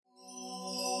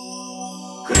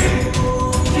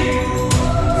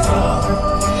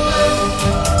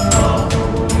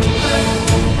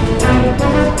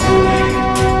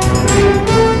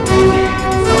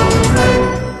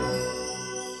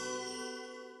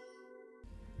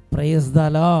Praise the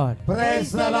Lord. Praise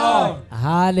the Lord.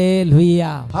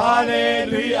 Hallelujah.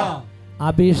 Hallelujah.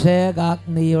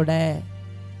 അഭിഷേകാഗ്നിയുടെ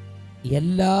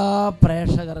എല്ലാ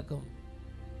പ്രേക്ഷകർക്കും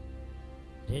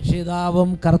രക്ഷിതാവും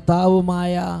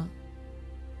കർത്താവുമായ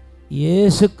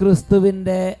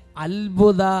യേശുക്രിസ്തുവിൻ്റെ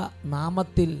അത്ഭുത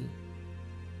നാമത്തിൽ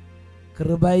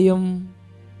കൃപയും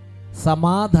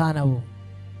സമാധാനവും.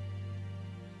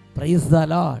 Praise the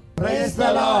Lord. Praise the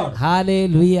Lord.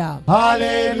 Hallelujah.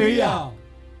 Hallelujah.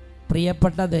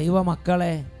 പ്രിയപ്പെട്ട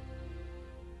ദൈവമക്കളെ,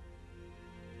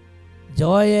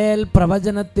 ജോയേൽ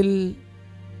പ്രവചനത്തിൽ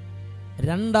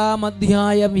 2-ാം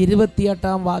അധ്യായം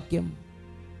 28-ാം വാക്യം,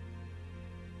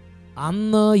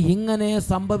 അന്ന് ഇങ്ങനെ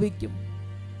സംഭവിക്കും,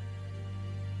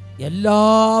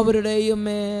 എല്ലാവരുടെയും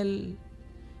മേൽ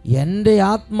എൻ്റെ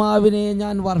ആത്മാവിനെ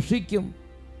ഞാൻ വർഷിക്കും,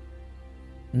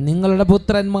 നിങ്ങളുടെ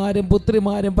പുത്രന്മാരും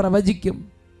പുത്രിമാരും പ്രവചിക്കും,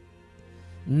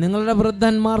 നിങ്ങളുടെ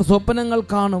വൃദ്ധന്മാർ സ്വപ്നങ്ങൾ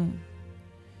കാണും,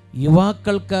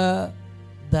 യുവാക്കൾക്ക്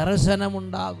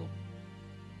ദർശനമുണ്ടാകും.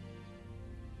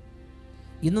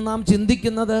 ഇന്ന് നാം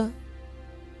ചിന്തിക്കുന്നത്,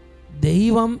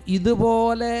 ദൈവം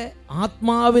ഇതുപോലെ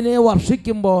ആത്മാവിനെ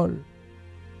വർഷിക്കുമ്പോൾ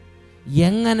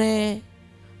എങ്ങനെ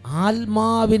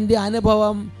ആത്മാവിൻ്റെ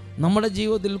അനുഭവം നമ്മുടെ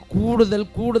ജീവിതത്തിൽ കൂടുതൽ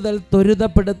കൂടുതൽ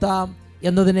ത്വരിതപ്പെടുത്താം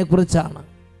എന്നതിനെക്കുറിച്ചാണ്.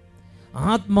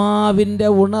 ആത്മാവിൻ്റെ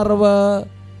ഉണർവ്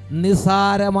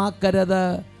നിസ്സാരമാക്കരുത്.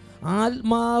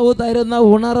 ആത്മാവ് തരുന്ന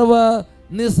ഉണർവ്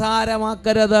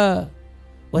നിസ്സാരമാക്കരുത്.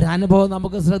 ഒരനുഭവം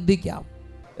നമുക്ക് ശ്രദ്ധിക്കാം.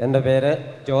 എൻ്റെ പേര്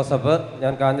ജോസഫ്.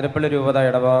 ഞാൻ കാഞ്ഞിരപ്പള്ളി രൂപത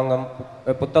ഇടഭാഗം,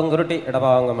 പുത്തൻകുരുട്ടി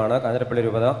ഇടഭാഗമാണ് കാഞ്ഞിരപ്പള്ളി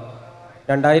രൂപത.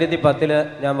 2010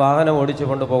 ഞാൻ വാഹനം ഓടിച്ചു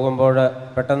കൊണ്ട് പോകുമ്പോൾ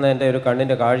പെട്ടെന്ന് എൻ്റെ ഒരു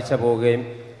കണ്ണിൻ്റെ കാഴ്ച പോവുകയും,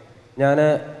 ഞാൻ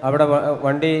അവിടെ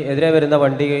എതിരെ വരുന്ന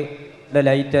വണ്ടിയുടെ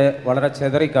ലൈറ്റ് വളരെ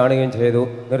ചെതറി കാണുകയും ചെയ്തു.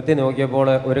 നിർത്തി നോക്കിയപ്പോൾ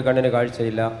ഒരു കണ്ണിന്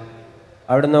കാഴ്ചയില്ല.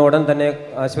 അവിടുന്ന് ഉടൻ തന്നെ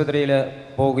ആശുപത്രിയിൽ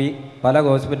പോയി, പല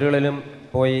ഹോസ്പിറ്റലുകളിലും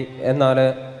പോയി. എന്നാൽ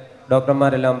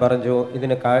ഡോക്ടർമാരെല്ലാം പറഞ്ഞു,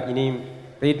 ഇതിന് ഇനിയും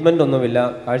ട്രീറ്റ്മെൻ്റ് ഒന്നുമില്ല,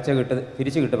 കാഴ്ച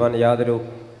തിരിച്ചു കിട്ടുവാൻ യാതൊരു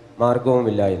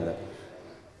മാർഗവുമില്ല എന്ന്.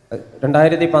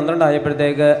 2012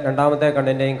 ആയപ്പോഴത്തേക്ക് 2ാമത്തെ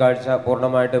കണ്ണിൻ്റെയും കാഴ്ച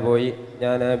പൂർണ്ണമായിട്ട് പോയി.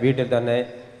 ഞാൻ വീട്ടിൽ തന്നെ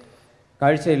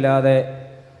കാഴ്ചയില്ലാതെ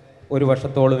 1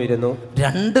 വർഷത്തോളം ഇരുന്നു.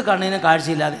 2 കണ്ണിനും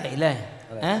കാഴ്ചയില്ലാതെ അല്ലേ?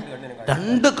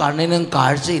 2 കണ്ണിനും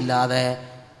കാഴ്ചയില്ലാതെ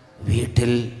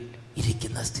വീട്ടിൽ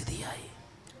ഇരിക്കുന്ന സ്ഥിതിയായി.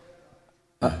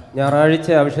 ഞായറാഴ്ച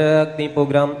അഭിഷേകാഗ്നി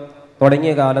പ്രോഗ്രാം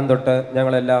തുടങ്ങിയ കാലം തൊട്ട്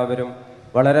ഞങ്ങളെല്ലാവരും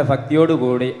വളരെ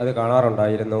ഭക്തിയോടുകൂടി അത്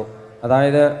കാണാറുണ്ടായിരുന്നു.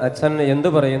 അതായത് അച്ഛൻ എന്തു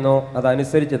പറയുന്നോ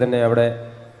അതനുസരിച്ച് തന്നെ അവിടെ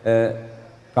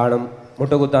കാണും.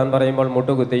 മുട്ടുകുത്താൻ പറയുമ്പോൾ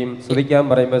മുട്ടുകുത്തിയും, സ്തുതിക്കാൻ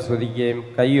പറയുമ്പോൾ സ്തുതിക്കുകയും,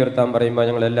 കൈ ഉയർത്താൻ പറയുമ്പോൾ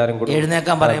ഞങ്ങൾ എല്ലാവരും കൂടി,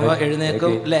 എഴുന്നേക്കാൻ പറയുമ്പോൾ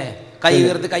എഴുന്നേക്കും അല്ലേ, കൈ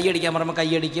ഉയർത്തി കൈയടിക്കാൻ പറയുമ്പോൾ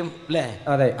കൈയടിക്കും അല്ലേ?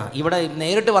 അതെ. ഇവിടെ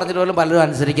നേരിട്ട് പറഞ്ഞിട്ട് പോലും പലരും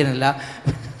അനുസരിക്കുന്നില്ല.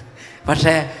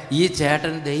 പക്ഷേ ഈ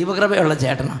ചേട്ടൻ ദൈവകൃപയുള്ള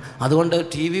ചേട്ടനാണ്. അതുകൊണ്ട്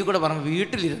ടി വി കൂടെ പറഞ്ഞ്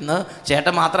വീട്ടിലിരുന്ന്,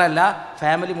 ചേട്ടൻ മാത്രമല്ല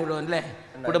ഫാമിലി മുഴുവൻ അല്ലേ,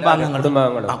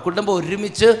 കുടുംബം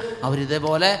ഒരുമിച്ച്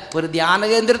അവരിതേപോലെ ഒരു ധ്യാന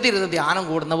കേന്ദ്രത്തിൽ ഇരുന്ന് ധ്യാനം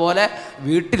കൂടുന്ന പോലെ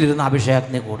വീട്ടിലിരുന്ന്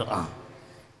അഭിഷേകത്തിന് കൂടുക.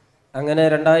 അങ്ങനെ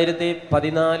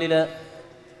 2014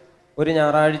 ഒരു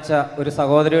ഞായറാഴ്ച ഒരു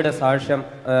സഹോദരിയുടെ സാക്ഷ്യം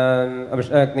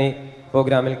അഭിഷേകാഗ്നി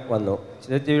പ്രോഗ്രാമിൽ വന്നു.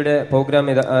 ചേച്ചിയുടെ പ്രോഗ്രാം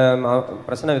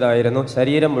പ്രശ്നം ഇതായിരുന്നു,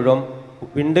 ശരീരം മുഴുവൻ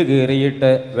വിണ്ട് കീറിയിട്ട്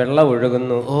വെള്ളം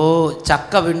ഒഴുകുന്നു. ഓ,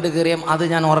 ചക്ക വിണ്ട് കീറിയം, അത്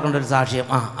ഞാൻ ഓർക്കേണ്ട ഒരു സാക്ഷ്യം.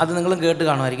 അത് നിങ്ങളും കേട്ട്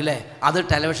കാണുമായിരിക്കും അല്ലേ? അത്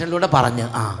ടെലിവിഷനിലൂടെ പറഞ്ഞ്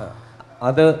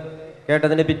അത്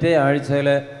കേട്ടതിൻ്റെ പിറ്റേ ആഴ്ചയിൽ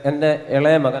എൻ്റെ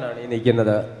ഇളയ മകനാണ് ഈ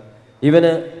നിൽക്കുന്നത്.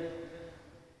 ഇവന്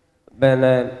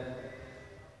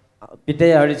പിറ്റേ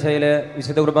ആഴ്ചയിൽ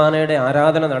വിശുദ്ധ കുർബാനയുടെ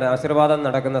ആശീർവാദം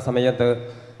നടക്കുന്ന സമയത്ത്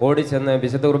ഓടിച്ചെന്ന്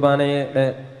വിശുദ്ധ കുർബാനയുടെ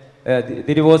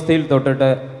തിരുവോസ്തിയിൽ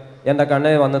തൊട്ടിട്ട് എൻ്റെ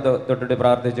കണ്ണിൽ വന്ന് തൊട്ടിട്ട്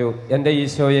പ്രാർത്ഥിച്ചു, എൻ്റെ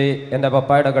ഈശോയെ എൻ്റെ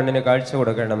പപ്പായുടെ കണ്ണിന് കാഴ്ച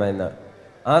കൊടുക്കണമെന്ന്.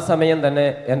 ആ സമയം തന്നെ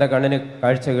എൻ്റെ കണ്ണിന്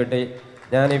കാഴ്ച കിട്ടി.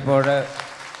 ഞാനിപ്പോൾ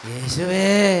യേശുവേ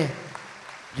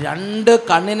 2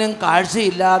 കണ്ണിനും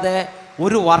കാഴ്ചയില്ലാതെ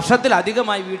 1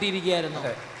 വർഷത്തിലധികമായി വീട്ടിലിരിക്കുകയായിരുന്നു.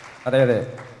 അതെ അതെ.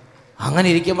 അങ്ങനെ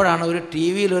ഇരിക്കുമ്പോഴാണ് ഒരു ടി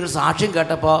വിയിൽ ഒരു സാക്ഷ്യം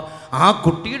കേട്ടപ്പോൾ ആ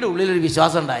കുട്ടിയുടെ ഉള്ളിലൊരു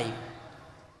വിശ്വാസം ഉണ്ടായി.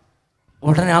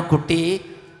 ഉടനെ ആ കുട്ടി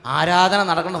ആരാധന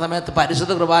നടക്കുന്ന സമയത്ത്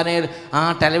പരിശുദ്ധ കുർബാനയിൽ ആ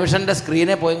ടെലിവിഷൻ്റെ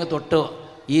സ്ക്രീനെ പോയി തൊട്ട്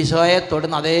ഈശോയെ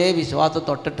തൊടുന്ന അതേ വിശ്വാസം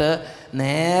തൊട്ടിട്ട്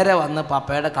നേരെ വന്ന്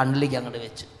പപ്പയുടെ കണ്ണിലേക്ക് അങ്ങോട്ട്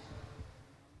വെച്ചു.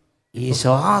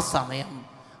 ഈശോ ആ സമയം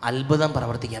അത്ഭുതം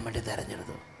പ്രവർത്തിക്കാൻ വേണ്ടി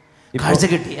തിരഞ്ഞെടുത്തു. കാഴ്ച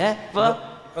കിട്ടിയേ.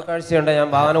 ഇപ്പൊ കാഴ്ചയുണ്ട്. ഞാൻ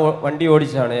വണ്ടി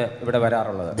ഓടിച്ചാണ് ഇവിടെ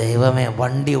വരാറുള്ളത്. ദൈവമേ,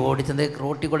 വണ്ടി ഓടിച്ചത്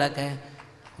റോട്ടിൽ കൂടെ ഒക്കെ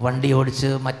വണ്ടി ഓടിച്ച്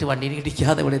മറ്റു വണ്ടിനെ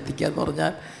ഇടിക്കാതെ ഇവിടെ എത്തിക്കാന്ന്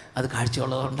പറഞ്ഞാൽ അത്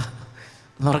കാഴ്ചയുള്ളതുകൊണ്ട്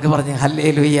എന്നൊക്കെ പറഞ്ഞ്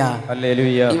ഹല്ലേലൂയ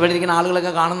ഹല്ലേലൂയ. ഇവിടെ ഇരിക്കുന്ന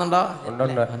ആളുകളൊക്കെ കാണുന്നുണ്ടോ?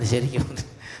 അത് ശരിക്കും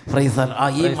പ്രൈസ്.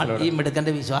 ഈ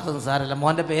മിടുക്കൻ്റെ വിശ്വാസം സാരല്ല.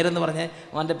 മോൻ്റെ പേരെന്ന്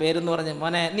പറഞ്ഞ്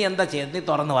മോനെ നീ എന്താ ചെയ്തത്? നീ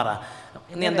തുറന്ന് പറ,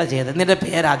 നീ എന്താ ചെയ്തത്? നിന്റെ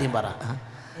പേരാദ്യം പറ.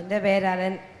 എൻ്റെ പേര്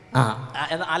അലൻ.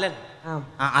 അലൻ.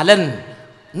 അലൻ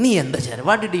നീ എന്താ ചെയ്യണം?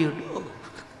 What did you do?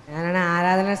 ഞാനാണ്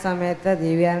ആരാധന സമയത്ത്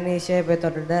ദിവ്യാനന്ദ ഈശോയെ പോയി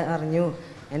തൊട്ടിട്ട് പറഞ്ഞു,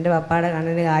 എൻ്റെ പപ്പായുടെ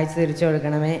കണ്ണിന് കാഴ്ച തിരിച്ചു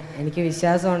കൊടുക്കണമേ. എനിക്ക്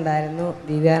വിശ്വാസം ഉണ്ടായിരുന്നു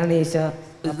ദിവ്യാനന്ദ ഈശോ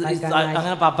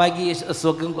അങ്ങനെ പപ്പായ്ക്ക്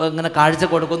സുഖം ഇങ്ങനെ കാഴ്ച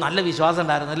കൊടുക്കും, നല്ല വിശ്വാസം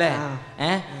ഉണ്ടായിരുന്നു അല്ലേ?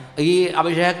 ഈ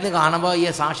അഭിഷേകത്തിന് കാണുമ്പോൾ, ഈ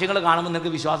സാക്ഷികൾ കാണുമ്പോൾ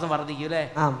നിനക്ക് വിശ്വാസം വർദ്ധിക്കും അല്ലേ?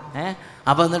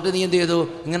 അപ്പൊ എന്നിട്ട് നീ എന്ത് ചെയ്തു?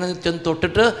 ഇങ്ങനെ ചെന്ന്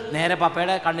തൊട്ടിട്ട് നേരെ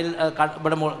പപ്പയുടെ കണ്ണിൽ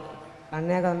ഇവിടെ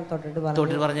കണ്ണിനൊക്കെ തൊട്ടിട്ട്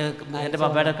പറഞ്ഞ് എൻ്റെ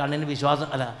പപ്പയുടെ കണ്ണിന് വിശ്വാസം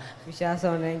അല്ല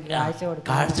കാഴ്ച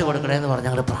കൊടുക്കണേ എന്ന് പറഞ്ഞ്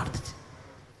ഞങ്ങൾ പ്രാർത്ഥിച്ചു.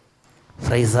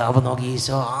 ഫ്രൈസ്. അപ്പം നോക്കി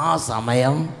ഈശോ ആ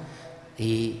സമയം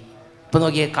ഈ ഇപ്പം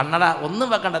നോക്കിയേ, കണ്ണട ഒന്നും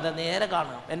വെക്കണ്ട, നേരെ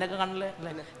കാണുക എന്നൊക്കെ കണ്ണില്.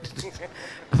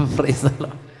 Fries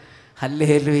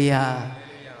hallelujah.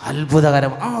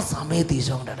 അത്ഭുതകരം. ആ സമയത്ത്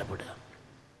ഈശോ കൊണ്ട് ഇടപെടുക.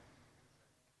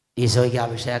 ഈശോയ്ക്ക്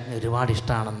അഭിഷേകത്തിന് ഒരുപാട്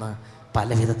ഇഷ്ടമാണെന്ന് പല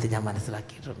വിധത്തിൽ ഞാൻ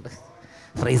മനസ്സിലാക്കിയിട്ടുണ്ട്.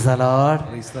 Praise the Lord.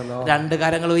 രണ്ട്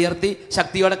കരങ്ങൾ ഉയർത്തി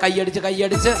ശക്തിയോടെ കൈയടിച്ച്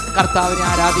കർത്താവിനെ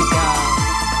ആരാധിക്കാം.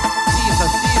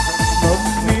 Jesus Jesus.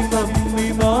 നന്ദി നന്ദി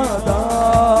നാഥാ,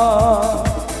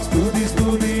 സ്തുതി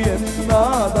സ്തുതി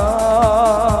എന്നാഥാ.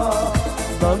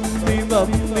 നന്ദി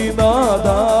നന്ദി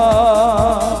നാഥാ,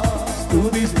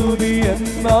 സ്തുതി സ്തുതി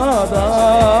എന്നാഥാ.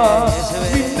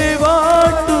 നിന്നെ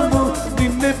വാഴ്ത്തുന്നു,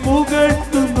 നിന്നെ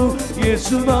പുകഴ്ത്തുന്നു,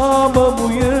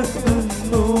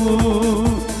 യേശുനാമമുയർത്തുന്നു.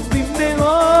 നിന്നെ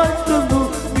വാഴ്ത്തുന്നു,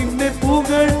 നിന്നെ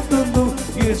പുകഴ്ത്തുന്നു,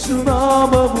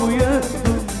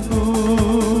 യേശുനാമമുയർത്തുന്നു,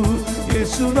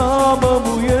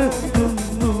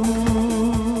 യേശുനാമമുയർത്തുന്നു.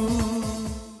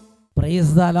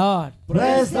 Praise the Lord.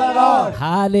 Praise the Lord.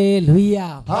 Hallelujah.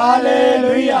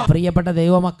 Hallelujah. പ്രിയപ്പെട്ട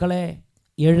ദൈവമക്കളെ,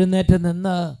 എഴുന്നേറ്റ്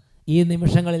നിന്ന് ഈ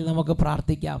നിമിഷങ്ങളിൽ നമുക്ക്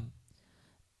പ്രാർത്ഥിക്കാം.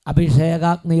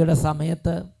 അഭിഷേകാഗ്നിയുടെ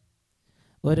സമയത്ത്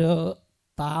ഒരു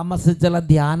താമസിച്ചുള്ള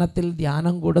ധ്യാനത്തിൽ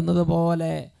ധ്യാനം കൂടുന്നത്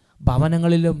പോലെ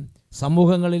ഭവനങ്ങളിലും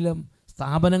സമൂഹങ്ങളിലും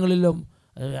സ്ഥാപനങ്ങളിലും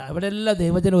എവിടെയെല്ലാം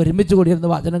ദൈവജനം ഒരുമിച്ച് കൂടിയിരുന്ന്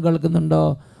വചനം കേൾക്കുന്നുണ്ടോ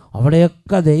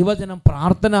അവിടെയൊക്കെ ദൈവജനം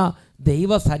പ്രാർത്ഥന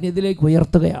ദൈവസന്നിധിയിലേക്ക്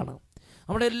ഉയർത്തുകയാണ്.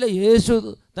 അവിടെയെല്ലാം യേശു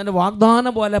തൻ്റെ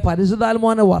വാഗ്ദാനം പോലെ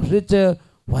പരിശുദ്ധാത്മാവിനെ വർഷിച്ച്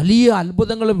വലിയ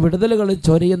അത്ഭുതങ്ങളും വിടുതലുകളും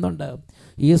ചൊരിയുന്നുണ്ട്.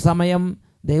 ഈ സമയം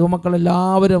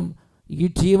ദൈവമക്കളെല്ലാവരും ഈ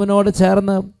ടീമിനോട്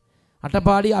ചേർന്ന്,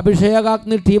 അട്ടപ്പാടി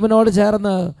അഭിഷേകാഗ്നി ടീമിനോട്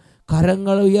ചേർന്ന്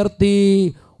കരങ്ങൾ ഉയർത്തി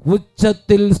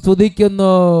ഉച്ചത്തിൽ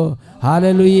സ്തുതിക്കുന്നു.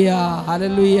 ഹല്ലേലൂയ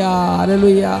ഹല്ലേലൂയ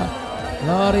hallelujah.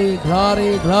 Glory glory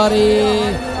glory.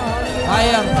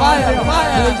 Fire fire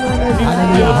fire.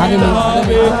 Hallelujah hallelujah.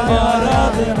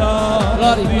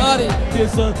 Glory glory.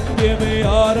 സത്യമേ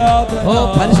ആരാധന. ഓ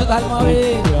പരിശുദ്ധാത്മാവേ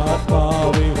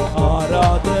ആത്മാവേ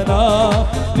ആരാധന.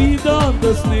 നിതാന്ത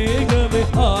സ്നേഹമേ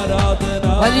ആരാധന.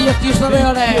 വലിയ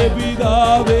തീഷ്ണതയോടെ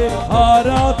പിതാവേ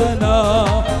ആരാധന.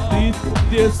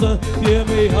 നിത്യ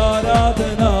സത്യമേ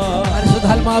ആരാധന.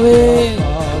 പരിശുദ്ധാത്മാവേ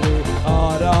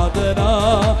ആരാധന.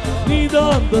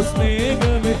 നിതാന്ത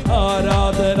സ്നേഹമേ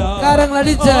ആരാധന.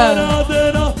 കരങ്ങളടിച്ച്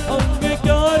ആരാധന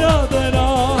അങ്ങേക്ക് ആരാധന.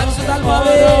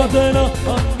 പരിശുദ്ധാത്മാവേ ആരാധന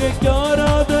അങ്ങേക്ക്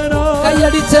ആരാധന.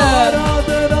 കൈയടിച്ച്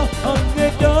ആരാധന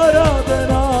അങ്ങേക്ക്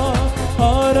ആരാധന.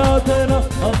 ആരാധന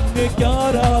അങ്ങേക്ക്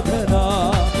ആരാധന.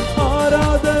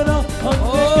 ആരാധന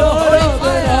അങ്ങേക്ക്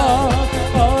ആരാധന.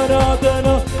 ആരാധന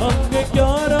അങ്ങേക്ക്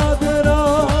ആരാധന.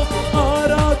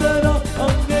 ആരാധന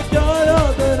അങ്ങേക്ക്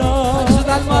ആരാധന.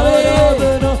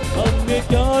 ആരാധന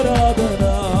അങ്ങേക്ക് ആരാധന.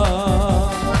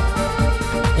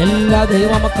 എല്ലാ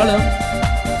ദൈവമക്കളും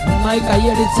നന്നായി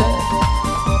കൈയടിച്ച്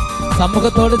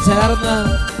സമൂഹത്തോട് ചേർന്ന്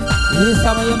ഈ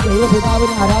സമയം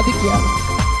ദൈവപിതാവിനെ ആരാധിക്കുകയാണ്.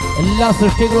 എല്ലാ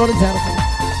സൃഷ്ടികളോടും ചേർന്ന്,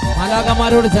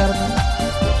 മാലാഖമാരോട് ചേർന്ന്,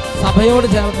 സഭയോട്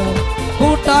ചേർന്ന്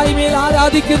കൂട്ടായ്മയിൽ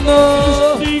ആരാധിക്കുന്നു.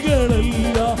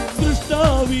 സൃഷ്ടികളെല്ലാം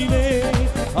സൃഷ്ടാവിനെ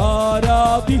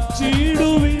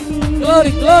ആരാധിച്ചിടുവിൻ.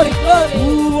 Glory glory glory.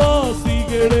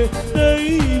 ഭൂവാസികളെ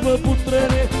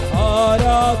ദൈവപുത്രനെ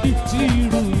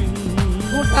ആരാധിച്ചിടുവിൻ.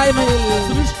 കൂട്ടായ്മയിൽ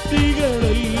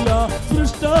സൃഷ്ടികളെല്ലാം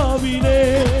സൃഷ്ടാവിനെ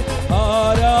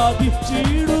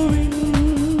ആരാധിച്ചിടുവിൻ.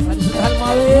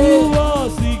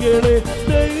 ഭൂവാസികളെ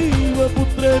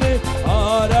ദൈവപുത്രനെ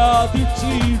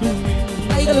ആരാധിച്ചിടുവിൻ.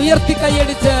 കൈകൾ ഉയർത്തി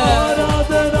കൈയടിച്ച്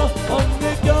ആരാധന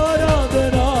അങ്ങേക്ക്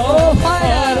ആരാധന.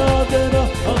 ആരാധന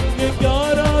അങ്ങേക്ക്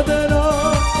ആരാധന.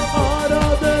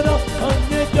 ആരാധന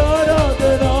അങ്ങേക്ക്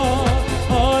ആരാധന.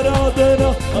 ആരാധന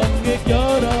അങ്ങേക്ക്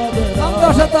ആരാധന.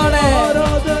 സന്തോഷത്തോടെ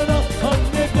ആരാധന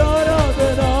അങ്ങേക്ക്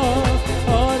ആരാധന.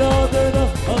 ആരാധന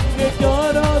അങ്ങേക്ക്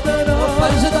ആരാധന.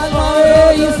 പരിശുദ്ധാത്മാവേ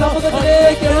ഈ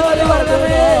സമൂഹത്തിലേക്ക് എഴുന്നള്ളി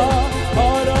വരണമേ.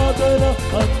 ആരാധന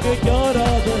അങ്ങേക്ക്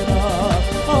ആരാധന.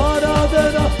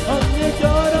 ആരാധന അങ്ങേക്ക്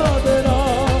ആരാധന.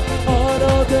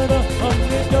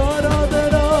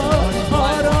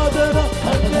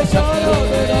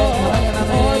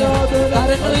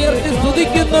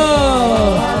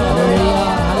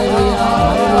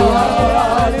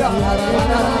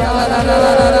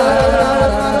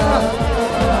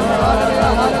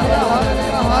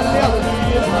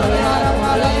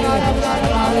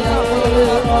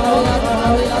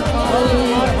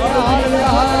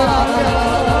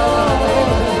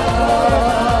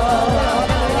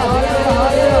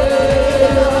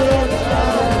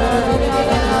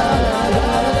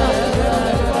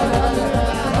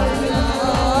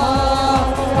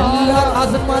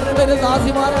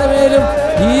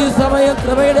 ഈ സമയം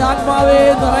കൃപയുടെ ആത്മാവേ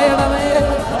നിറയണമേ.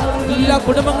 എല്ലാ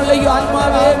കുടുംബങ്ങളിലേക്കും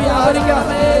ആത്മാവേ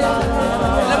വ്യാപരിക്കണമേ.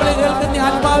 നിലവിളി കേൾക്കുന്ന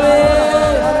ആത്മാവേ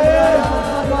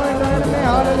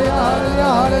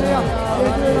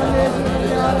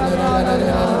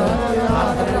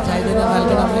ചൈതന്യം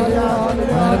നൽകണമേ.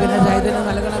 ഉണർവിന്റെ ചൈതന്യം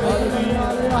നൽകണമേ.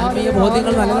 ആത്മീയ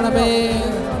ബോധ്യങ്ങൾ നൽകണമേ.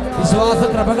 വിശ്വാസ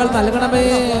കൃപകൾ നൽകണമേ.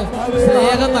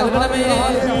 സ്നേഹം നൽകണമേ.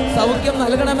 സൗഖ്യം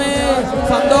നൽകണമേ.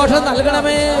 സന്തോഷം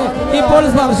നൽകണമേ. ഇപ്പോൾ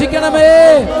സ്പർശിക്കണമേ.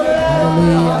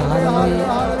 ഹല്ലേലൂയ,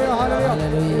 ഹല്ലേലൂയ,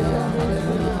 ഹല്ലേലൂയ,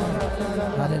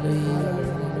 ഹല്ലേലൂയ,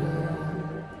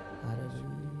 ഹല്ലേലൂയ.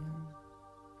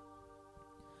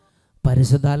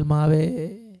 പരിശുദ്ധാത്മാവേ,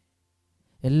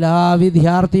 എല്ലാ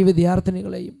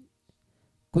വിദ്യാർത്ഥിനികളെയും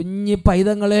കുഞ്ഞി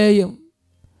പൈതങ്ങളെയും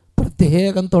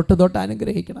പ്രത്യേകം തൊട്ട്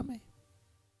അനുഗ്രഹിക്കണമേ.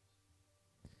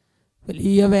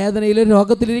 വലിയ വേദനയിലും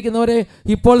രോഗത്തിലിരിക്കുന്നവരെ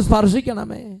ഇപ്പോൾ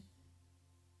സ്പർശിക്കണമേ.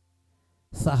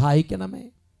 സഹായിക്കണമേ.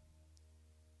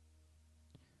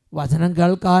 വചനം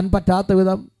കേൾക്കാൻ പറ്റാത്ത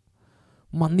വിധം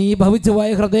മന്ദീഭവിച്ചു പോയ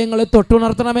ഹൃദയങ്ങളെ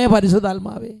തൊട്ടുണർത്തണമേ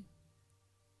പരിശുദ്ധാത്മാവേ.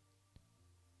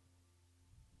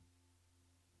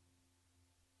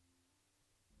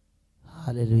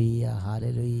 ഹല്ലേലൂയ,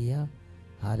 ഹല്ലേലൂയ,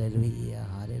 ഹല്ലേലൂയ,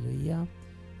 ഹല്ലേലൂയ.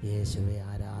 യേശുവേ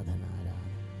ആരാധന, ആരാധന.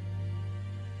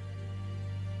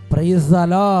 Praise the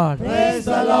Lord, praise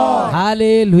the Lord,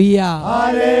 hallelujah,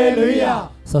 hallelujah.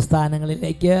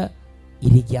 സ്വസ്ഥാനങ്ങളിലേക്ക്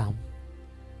ഇരിക്കാം.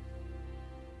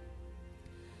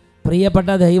 പ്രിയപ്പെട്ട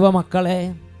ദൈവമക്കളെ,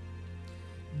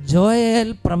 ജോയേൽ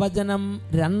പ്രവചനം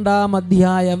 2-ാം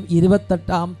അധ്യായം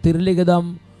 28-ാം തിരുലിഖിതം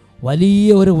വലിയ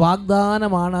ഒരു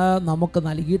വാഗ്ദാനമാണ് നമുക്ക്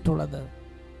നൽകിയിട്ടുള്ളത്.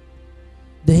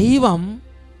 ദൈവം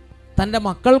തൻ്റെ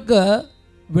മക്കൾക്ക്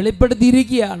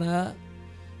വെളിപ്പെടുത്തിയിരിക്കുകയാണ്,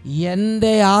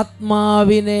 എൻ്റെ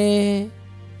ആത്മാവിനെ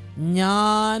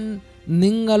ഞാൻ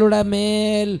നിങ്ങളുടെ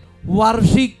മേൽ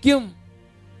വർഷിക്കും.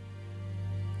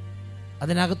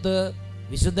 അതിനകത്ത്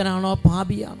വിശുദ്ധനാണോ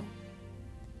പാപിയാണോ?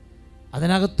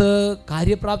 അതിനകത്ത്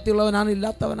കാര്യപ്രാപ്തിയുള്ളവനാണോ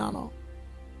ഇല്ലാത്തവനാണോ?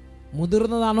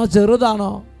 മുതിർന്നതാണോ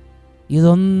ചെറുതാണോ?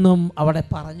 ഇതൊന്നും അവിടെ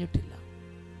പറഞ്ഞിട്ടില്ല.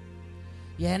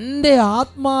 എൻ്റെ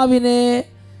ആത്മാവിനെ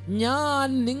ഞാൻ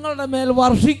നിങ്ങളുടെ മേൽ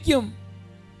വർഷിക്കും.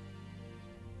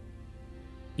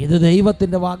 ഇത്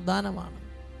ദൈവത്തിൻ്റെ വാഗ്ദാനമാണ്.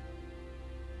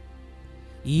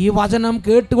 ഈ വചനം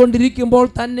കേട്ടുകൊണ്ടിരിക്കുമ്പോൾ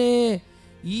തന്നെ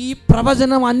ഈ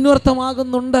പ്രവചനം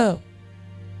അന്വർത്ഥമാകുന്നുണ്ട്.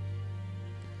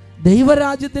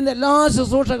 ദൈവരാജ്യത്തിൻ്റെ എല്ലാ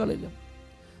ശുശ്രൂഷകളിലും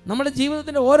നമ്മുടെ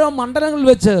ജീവിതത്തിൻ്റെ ഓരോ മണ്ഡലങ്ങളിൽ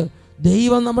വെച്ച്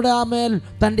ദൈവം നമ്മുടെ മേൽ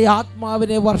തൻ്റെ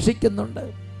ആത്മാവിനെ വർഷിക്കുന്നുണ്ട്.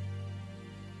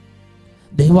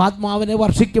 ദൈവാത്മാവിനെ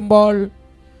വർഷിക്കുമ്പോൾ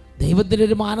ദൈവത്തിൻ്റെ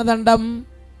ഒരു മാനദണ്ഡം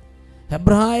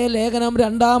ഹെബ്രായ ലേഖനം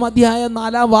 2-ാം അധ്യായം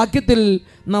 4-ാം വാക്യത്തിൽ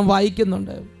നാം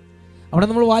വായിക്കുന്നുണ്ട്. അവിടെ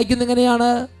നമ്മൾ വായിക്കുന്നത്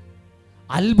എങ്ങനെയാണ്?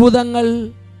 അത്ഭുതങ്ങൾ,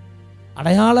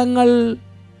 അടയാളങ്ങൾ,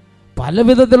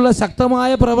 പലവിധത്തിലുള്ള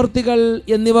ശക്തമായ പ്രവൃത്തികൾ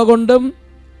എന്നിവ കൊണ്ടും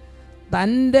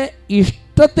തൻ്റെ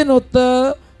ഇഷ്ടത്തിനൊത്ത്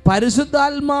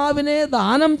പരിശുദ്ധാത്മാവിനെ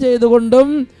ദാനം ചെയ്തുകൊണ്ടും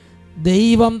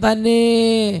ദൈവം തന്നെ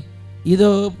ഇത്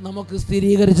നമുക്ക്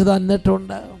സ്ഥിരീകരിച്ചു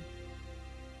തന്നിട്ടുണ്ട്.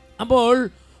 അപ്പോൾ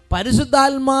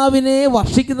പരിശുദ്ധാത്മാവിനെ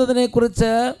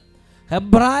വർഷിക്കുന്നതിനെക്കുറിച്ച്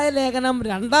ഹെബ്രായ ലേഖനം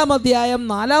 2-ാം അധ്യായം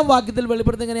 4-ാം വാക്യത്തിൽ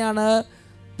വെളിപ്പെടുത്തുന്നത് എങ്ങനെയാണ്?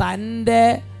 തൻ്റെ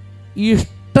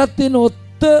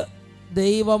ഇഷ്ടത്തിനൊത്ത്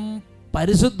ദൈവം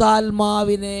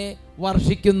പരിശുദ്ധാത്മാവിനെ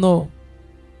വർഷിക്കുന്നു.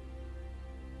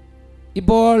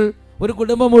 ഇപ്പോൾ ഒരു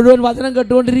കുടുംബം മുഴുവൻ വചനം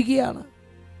കേട്ടുകൊണ്ടിരിക്കുകയാണ്.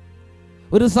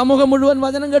 ഒരു സമൂഹം മുഴുവൻ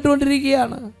വചനം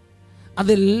കേട്ടുകൊണ്ടിരിക്കുകയാണ്.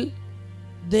 അതിൽ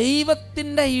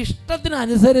ദൈവത്തിൻ്റെ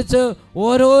ഇഷ്ടത്തിനനുസരിച്ച്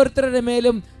ഓരോരുത്തരുടെ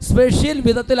മേലും സ്പെഷ്യൽ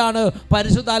വിധത്തിലാണ്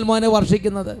പരിശുദ്ധാത്മാവിനെ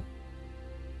വർഷിക്കുന്നത്.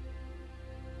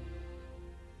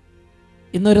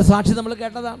 ഇന്നൊരു സാക്ഷി നമ്മൾ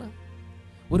കേട്ടതാണ്.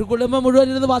 ഒരു കുടുംബം മുഴുവൻ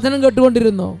ഇരുന്ന് വചനം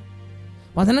കേട്ടുകൊണ്ടിരുന്നു.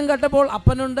 വചനം കേട്ടപ്പോൾ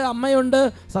അപ്പനുണ്ട്, അമ്മയുണ്ട്,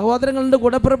 സഹോദരങ്ങളുണ്ട്,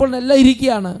 കൂടപ്പിറപ്പുണ്ട്, എല്ലാം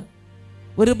ഇരിക്കുകയാണ്.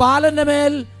 ഒരു ബാലൻ്റെ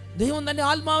മേൽ ദൈവം തൻ്റെ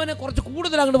ആത്മാവിനെ കുറച്ച്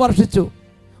കൂടുതൽ അങ്ങോട്ട് വർഷിച്ചു.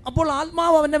 അപ്പോൾ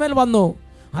ആത്മാവ് അവൻ്റെ മേൽ വന്നു.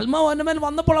 ആത്മാവ് അവൻ്റെ മേൽ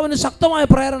വന്നപ്പോൾ അവന് ശക്തമായ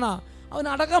പ്രേരണ, അവന്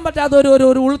അടക്കാൻ പറ്റാത്ത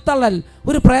ഒരു ഉൾത്തള്ളൽ,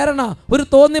 ഒരു പ്രേരണ, ഒരു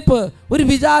തോന്നിപ്പ്, ഒരു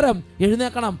വിചാരം.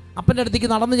 എഴുന്നേക്കണം, അപ്പൻ്റെ അടുത്തേക്ക്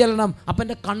നടന്നു ചെല്ലണം,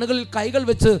 അപ്പൻ്റെ കണ്ണുകളിൽ കൈകൾ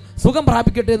വെച്ച് സുഖം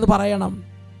പ്രാപിക്കട്ടെ എന്ന് പറയണം.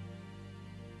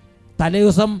 തലേ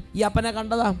ദിവസം ഈ അപ്പനെ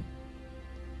കണ്ടതാ.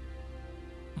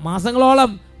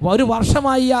 മാസങ്ങളോളം, ഒരു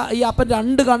വർഷമായി ഈ അപ്പൻ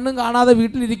 2 കണ്ണും കാണാതെ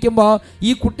വീട്ടിലിരിക്കുമ്പോൾ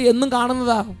ഈ കുട്ടി എന്നും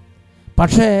കാണുന്നതാ.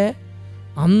 പക്ഷേ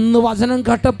അന്ന് വചനം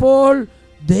കേട്ടപ്പോൾ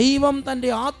ദൈവം തൻ്റെ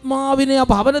ആത്മാവിനെ ആ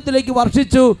ഭവനത്തിലേക്ക്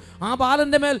വർഷിച്ചു. ആ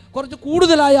ബാലൻ്റെ മേൽ കുറച്ച്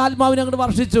കൂടുതലായി ആത്മാവിനെ അങ്ങോട്ട്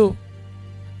വർഷിച്ചു.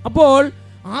 അപ്പോൾ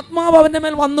ആത്മാവ് അവൻ്റെ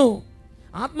മേൽ വന്നു.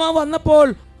 ആത്മാവ് വന്നപ്പോൾ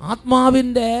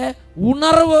ആത്മാവിൻ്റെ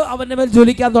ഉണർവ് അവൻ്റെ മേൽ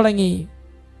ജ്വലിക്കാൻ തുടങ്ങി.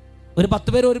 ഒരു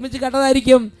 10 പേര് ഒരുമിച്ച്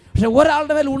കേട്ടതായിരിക്കും. പക്ഷെ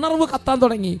ഒരാളുടെ മേൽ ഉണർവ് കത്താൻ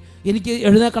തുടങ്ങി. എനിക്ക്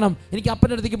എഴുന്നേക്കണം, എനിക്ക്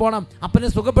അപ്പൻ്റെ അടുത്തേക്ക് പോകണം, അപ്പനെ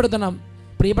സുഖപ്പെടുത്തണം.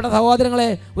 പ്രിയപ്പെട്ട സഹോദരങ്ങളെ,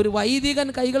 ഒരു വൈദികൻ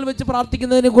കൈകൾ വെച്ച്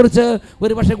പ്രാർത്ഥിക്കുന്നതിനെക്കുറിച്ച്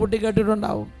ഒരു പക്ഷേ കുട്ടി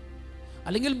കേട്ടിട്ടുണ്ടാവും.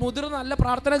 അല്ലെങ്കിൽ മുതിർന്ന നല്ല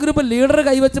പ്രാർത്ഥന ഗ്രൂപ്പ് ലീഡർ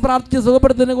കൈവച്ച് പ്രാർത്ഥിച്ച്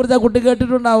സുഖപ്പെടുത്തുന്നതിനെ കുറിച്ച് ആ കുട്ടി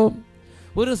കേട്ടിട്ടുണ്ടാവും.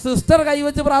 ഒരു സിസ്റ്റർ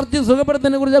കൈവച്ച് പ്രാർത്ഥിച്ച്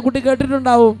സുഖപ്പെടുത്തുന്നതിനെ കുറിച്ച് ആ കുട്ടി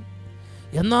കേട്ടിട്ടുണ്ടാവും.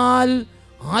 എന്നാൽ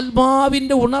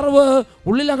ആത്മാവിൻ്റെ ഉണർവ്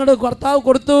ഉള്ളിൽ അങ്ങോട്ട് കർത്താവ്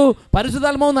കൊടുത്തു,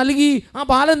 പരിശുദ്ധാത്മാവ് നൽകി. ആ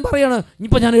ബാലൻ പറയാണ്,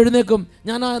 ഇനിയിപ്പോൾ ഞാൻ എഴുന്നേക്കും,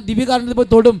 ഞാൻ ആ ദിവ്യകാരുണ്യത്തിൽ പോയി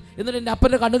തൊടും, എന്നിട്ട് എൻ്റെ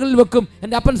അപ്പൻ്റെ കണ്ണുകളിൽ വെക്കും,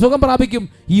 എൻ്റെ അപ്പൻ സുഖം പ്രാപിക്കും.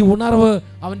 ഈ ഉണർവ്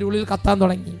അവൻ്റെ ഉള്ളിൽ കത്താൻ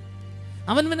തുടങ്ങി.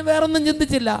 അവൻ പിന്നെ വേറൊന്നും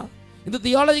ചിന്തിച്ചില്ല. ഇത്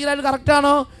തിയോളജിക്കലായിട്ട്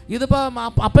കറക്റ്റാണോ, ഇതിപ്പോൾ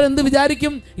അപ്പൻ എന്ത്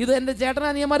വിചാരിക്കും, ഇത് എൻ്റെ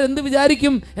ചേട്ടനനിയന്മാർ എന്ത്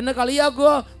വിചാരിക്കും, എന്നെ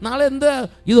കളിയാക്കുമോ, നാളെ എന്ത്,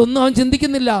 ഇതൊന്നും അവൻ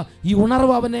ചിന്തിക്കുന്നില്ല. ഈ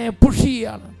ഉണർവ് അവനെ പുഷ്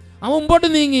ചെയ്യുകയാണ്. അവൻ മുമ്പോട്ട്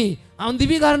നീങ്ങി, അവൻ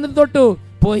ദിവ്യകാരുണ്യത്തിൽ തൊട്ടു,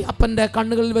 പോയി അപ്പൻ്റെ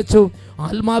കണ്ണുകളിൽ വെച്ചു.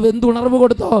 ആത്മാവ് എന്ത് ഉണർവ്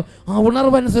കൊടുത്തോ ആ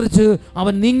ഉണർവനുസരിച്ച്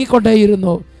അവൻ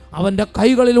നീങ്ങിക്കൊണ്ടേയിരുന്നു. അവൻ്റെ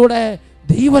കൈകളിലൂടെ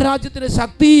ദൈവരാജ്യത്തിൻ്റെ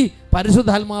ശക്തി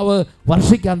പരിശുദ്ധാത്മാവ്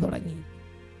വർഷിക്കാൻ തുടങ്ങി.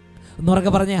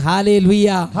 എന്നുറക്കെ പറഞ്ഞേ ഹല്ലേലൂയ.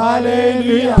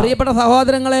 പ്രിയപ്പെട്ട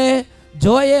സഹോദരങ്ങളെ,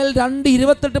 ജോയേൽ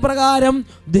 2:28 പ്രകാരം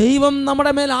ദൈവം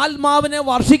നമ്മുടെ മേൽ ആത്മാവിനെ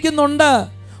വർഷിക്കുന്നുണ്ട്.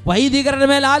 വൈദികരുടെ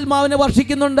മേൽ ആത്മാവിനെ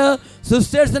വർഷിക്കുന്നുണ്ട്,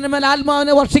 സിസ്റ്റേഴ്സിൻ്റെ മേൽ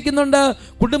ആത്മാവിനെ വർഷിക്കുന്നുണ്ട്,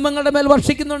 കുടുംബങ്ങളുടെ മേൽ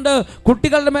വർഷിക്കുന്നുണ്ട്,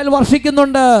 കുട്ടികളുടെ മേൽ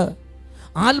വർഷിക്കുന്നുണ്ട്.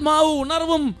 ആത്മാവ്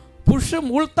ഉണർവും പുഷും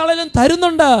ഉൾത്തളലും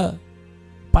തരുന്നുണ്ട്.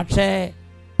 പക്ഷേ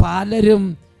പലരും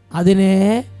അതിനെ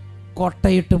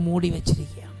കൊട്ടയിട്ട് മൂടി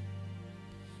വച്ചിരിക്കുകയാണ്.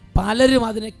 പലരും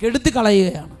അതിനെ കെടുത്തി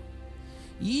കളയുകയാണ്.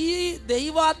 ഈ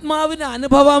ദൈവാത്മാവിൻ്റെ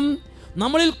അനുഭവം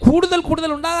നമ്മളിൽ കൂടുതൽ കൂടുതൽ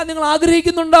ഉണ്ടാകാൻ നിങ്ങൾ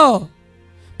ആഗ്രഹിക്കുന്നുണ്ടോ?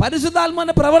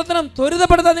 പരിശുദ്ധാത്മാവിന്റെ പ്രവർത്തനം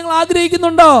ത്വരിതപ്പെടുത്താൻ നിങ്ങൾ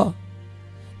ആഗ്രഹിക്കുന്നുണ്ടോ?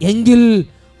 എങ്കിൽ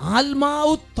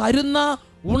ആത്മാവ് തരുന്ന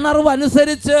ഉണർവ്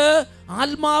അനുസരിച്ച്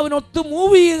ആത്മാവിനൊത്ത്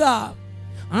മൂവ് ചെയ്യുക.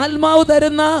 ആത്മാവ്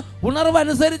തരുന്ന ഉണർവ്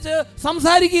അനുസരിച്ച്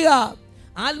സംസാരിക്കുക.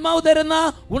 ആത്മാവ് തരുന്ന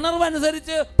ഉണർവ്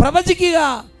അനുസരിച്ച് പ്രവചിക്കുക.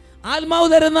 ആത്മാവ്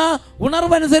തരുന്ന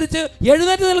ഉണർവ് അനുസരിച്ച്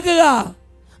എഴുന്നേറ്റ് നിൽക്കുക.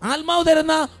 ആത്മാവ്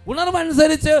തരുന്ന ഉണർവ്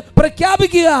അനുസരിച്ച്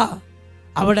പ്രഖ്യാപിക്കുക.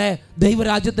 അവിടെ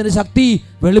ദൈവരാജ്യത്തിന്റെ ശക്തി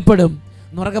വെളിപ്പെടും.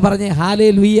 എന്നുറക്കെ പറഞ്ഞേ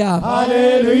ഹല്ലേലൂയ,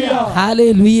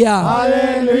 ഹല്ലേലൂയ.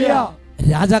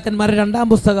 രാജാക്കന്മാരുടെ 2-ാം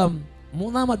പുസ്തകം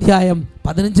 3-ാം അധ്യായം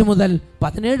 15 മുതൽ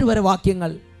 17 വരെ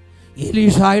വാക്യങ്ങൾ.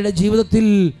 എലീഷായുടെ ജീവിതത്തിൽ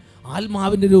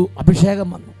ആത്മാവിൻ്റെ ഒരു അഭിഷേകം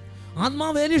വന്നു.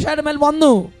 ആത്മാവ് എലീഷായുടെ മേൽ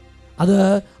വന്നു. അത്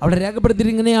അവിടെ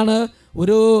രേഖപ്പെടുത്തിയിട്ട് ഇങ്ങനെയാണ്: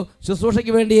 ഒരു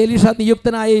ശുശ്രൂഷയ്ക്ക് വേണ്ടി എലീഷ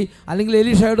നിയുക്തനായി, അല്ലെങ്കിൽ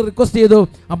എലീഷയോട് റിക്വസ്റ്റ് ചെയ്തു.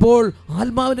 അപ്പോൾ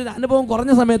ആത്മാവിൻ്റെ ഒരു അനുഭവം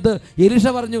കുറഞ്ഞ സമയത്ത് എലീഷ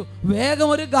പറഞ്ഞു, വേഗം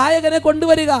ഒരു ഗായകനെ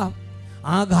കൊണ്ടുവരിക.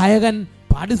 ആ ഗായകൻ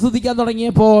പാടിസ്തുതിക്കാൻ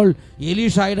തുടങ്ങിയപ്പോൾ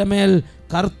എലീഷായുടെ മേൽ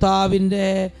കർത്താവിൻ്റെ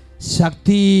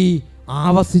ശക്തി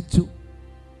ആവസിച്ചു.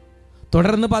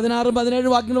 തുടർന്ന്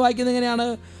 16-17 വാക്യങ്ങൾ വായിക്കുന്നത് എങ്ങനെയാണ്: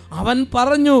 അവൻ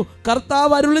പറഞ്ഞു,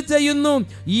 കർത്താവ് അരുളി ചെയ്യുന്നു,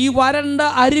 ഈ വരണ്ട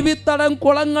അരുവിത്തടം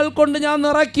കുളങ്ങൾ കൊണ്ട് ഞാൻ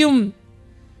നിറയ്ക്കും,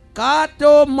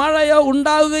 കാറ്റോ മഴയോ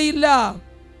ഉണ്ടാവുകയില്ല,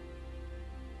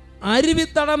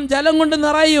 അരുവിത്തടം ജലം കൊണ്ട്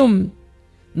നിറയും,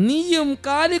 നീയും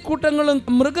കാലിക്കൂട്ടങ്ങളും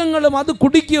മൃഗങ്ങളും അത്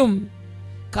കുടിക്കും.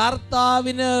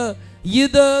 കർത്താവിന്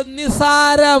ഇത്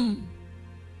നിസാരം.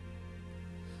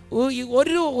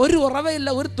 ഒരു ഉറവയില്ല,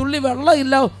 ഒരു തുള്ളി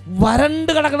വെള്ളമില്ല,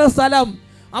 വരണ്ട് കിടക്കുന്ന സ്ഥലം.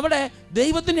 അവിടെ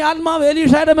ദൈവത്തിൻ്റെ ആത്മാവ്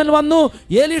എലീഷായുടെ മേൽ വന്നു.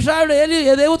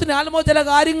 ദൈവത്തിൻ്റെ ആത്മാവ് ചില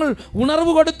കാര്യങ്ങൾ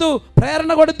ഉണർവ് കൊടുത്തു,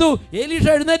 പ്രേരണ കൊടുത്തു. എലീഷ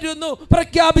എഴുന്നേറ്റ് വന്നു,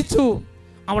 പ്രഖ്യാപിച്ചു.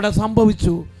 അവിടെ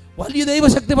സംഭവിച്ചു, വലിയ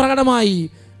ദൈവശക്തി പ്രകടമായി.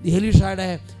 എലീഷായുടെ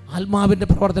ആത്മാവിൻ്റെ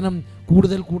പ്രവർത്തനം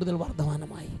കൂടുതൽ കൂടുതൽ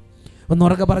വർദ്ധമാനമായി.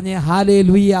 ഒന്നുറക്കെ പറഞ്ഞേ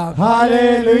ഹല്ലേലൂയ,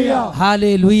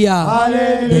 ഹല്ലേലൂയ.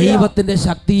 ദൈവത്തിൻ്റെ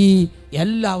ശക്തി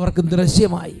എല്ലാവർക്കും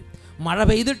ദൃശ്യമായി. മഴ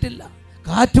പെയ്തിട്ടില്ല,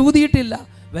 കാറ്റൂതിയിട്ടില്ല,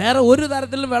 വേറെ ഒരു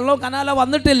തരത്തിലും വെള്ളവും കനാലോ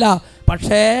വന്നിട്ടില്ല.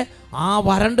 പക്ഷേ ആ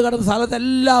വരണ്ട് കിടന്ന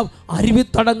സ്ഥലത്തെല്ലാം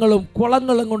അരുവിത്തടങ്ങളും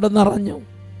കുളങ്ങളും കൊണ്ട് നിറഞ്ഞു.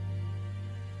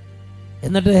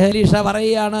 എന്നിട്ട് എലീഷ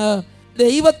പറയുകയാണ്,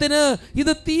 ദൈവത്തിന്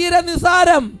ഇത് തീരെ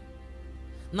നിസാരം.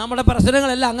 നമ്മുടെ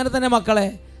പ്രശ്നങ്ങളെല്ലാം അങ്ങനെ തന്നെ മക്കളെ,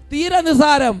 തീരെ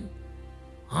നിസാരം.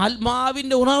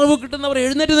 ആത്മാവിൻ്റെ ഉണർവ് കിട്ടുന്നവർ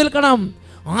എഴുന്നേറ്റ് നിൽക്കണം.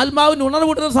 ആത്മാവിന് ഉണർവ്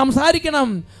കിട്ടുന്നവർ സംസാരിക്കണം.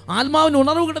 ആത്മാവിന്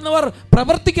ഉണർവ് കിട്ടുന്നവർ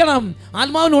പ്രവർത്തിക്കണം.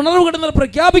 ആത്മാവിന് ഉണർവ് കിട്ടുന്നവർ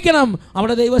പ്രഖ്യാപിക്കണം.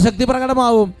 അവിടെ ദൈവശക്തി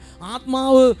പ്രകടമാവും.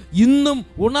 ആത്മാവ് ഇന്നും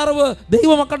ഉണർവ്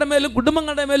ദൈവമക്കളുടെ മേലും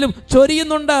കുടുംബങ്ങളുടെ മേലും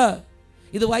ചൊരിയുന്നുണ്ട്.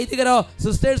 ഇത് വൈദികരോ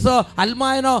സിസ്റ്റേഴ്സോ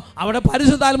അൽമായനോ, അവിടെ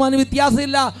പരിശുദ്ധാത്മാവിന്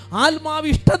വ്യത്യാസമില്ല. ആത്മാവ്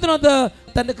ഇഷ്ടത്തിനൊത്ത്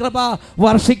തൻ്റെ കൃപ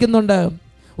വർഷിക്കുന്നുണ്ട്.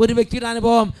 ഒരു വ്യക്തിയുടെ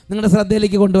അനുഭവം നിങ്ങളുടെ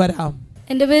ശ്രദ്ധയിലേക്ക് കൊണ്ടുവരാം.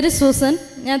 എൻ്റെ പേര് സൂസൻ.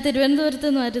 ഞാൻ തിരുവനന്തപുരത്ത്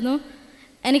നിന്നായിരുന്നു.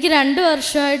 എനിക്ക് 2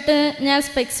 വർഷമായിട്ട് ഞാൻ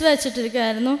സ്പെക്സ്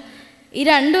വെച്ചിട്ടിരിക്കുമായിരുന്നു. ഈ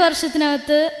 2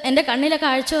 വർഷത്തിനകത്ത് എൻ്റെ കണ്ണിലെ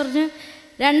കാഴ്ച കുറഞ്ഞ്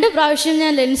 2 പ്രാവശ്യം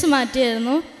ഞാൻ ലെൻസ്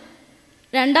മാറ്റിയായിരുന്നു.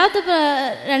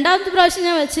 രണ്ടാമത്തെ പ്രാവശ്യം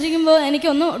ഞാൻ വെച്ചിരിക്കുമ്പോൾ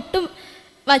എനിക്കൊന്നും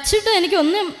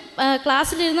എനിക്കൊന്നും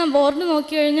ക്ലാസ്സിലിരുന്ന ബോർഡ്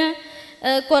നോക്കി കഴിഞ്ഞാൽ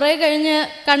കുറേ കഴിഞ്ഞ്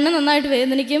കണ്ണ് നന്നായിട്ട്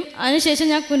വേദനിക്കും. അതിനുശേഷം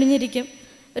ഞാൻ കുനിഞ്ഞിരിക്കും.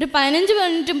 ഒരു 15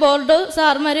 മിനിറ്റ് ബോർഡ്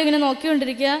സാറുമാരും ഇങ്ങനെ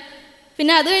നോക്കിക്കൊണ്ടിരിക്കുക.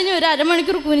 പിന്നെ അത് കഴിഞ്ഞ് ഒരു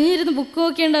അരമണിക്കൂർ കുനിഞ്ഞിരുന്ന് ബുക്ക്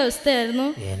നോക്കേണ്ട അവസ്ഥയായിരുന്നു.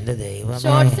 എൻ്റെ ദൈവം,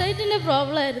 ഷോർട്ട് സൈറ്റിന്റെ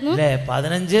പ്രോബ്ലം ആയിരുന്നു.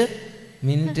 15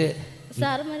 മിനിറ്റ്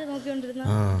സാറന്മാരെ നോക്കിക്കൊണ്ടിരുന്ന.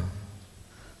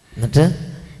 എന്നിട്ട്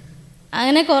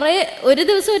അങ്ങനെ കുറേ ഒരു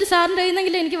ദിവസം ഒരു സാറിൻ്റെ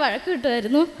കയ്യിൽ എനിക്ക് വഴക്ക്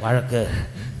കിട്ടുമായിരുന്നു. വഴക്ക്.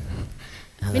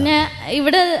 പിന്നെ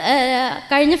ഇവിടെ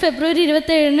കഴിഞ്ഞ ഫെബ്രുവരി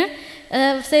 27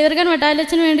 സേവർഗൻ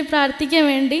വട്ടാലച്ചന് വേണ്ടി പ്രാർത്ഥിക്കാൻ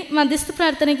വേണ്ടി മധ്യസ്ഥ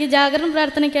പ്രാർത്ഥനയ്ക്ക് ജാഗരണ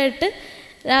പ്രാർത്ഥനയ്ക്കായിട്ട്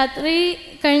രാത്രി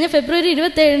കഴിഞ്ഞ ഫെബ്രുവരി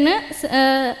 27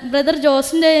 ബ്രദർ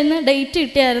ജോസിൻ്റെ കയ്യിൽ നിന്ന് ഡേറ്റ്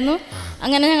കിട്ടിയായിരുന്നു.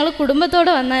 അങ്ങനെ ഞങ്ങൾ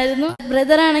കുടുംബത്തോടെ വന്നായിരുന്നു.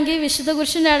 ബ്രദറാണെങ്കിൽ വിശുദ്ധ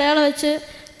കുരിശിൻ്റെ അടയാളം വെച്ച്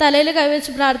തലയിൽ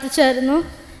കൈവച്ച് പ്രാർത്ഥിച്ചായിരുന്നു.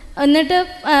 എന്നിട്ട്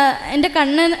എൻ്റെ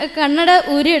കണ്ണട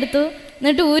ഊരിയെടുത്തു.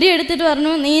 എന്നിട്ട് ഊരിയെടുത്തിട്ട്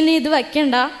പറഞ്ഞു, നീ ഇനി ഇത്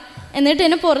വയ്ക്കണ്ട. എന്നിട്ട്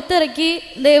എന്നെ പുറത്തിറക്കി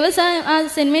ദൈവസായം ആ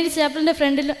സെൻറ്റ് മേരീസ് ചാപ്പലിൻ്റെ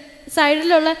ഫ്രണ്ടിൽ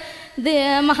സൈഡിലുള്ള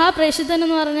മഹാപ്രേഷിതൻ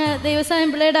എന്ന് പറഞ്ഞ ദൈവസായം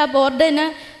പിള്ളയുടെ ആ ബോർഡ് തന്നെ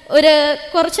ഒരു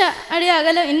കുറച്ച് അടി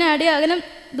അകലം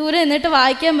ദൂരെ നിന്നിട്ട്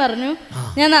വായിക്കാൻ പറഞ്ഞു.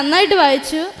 ഞാൻ നന്നായിട്ട്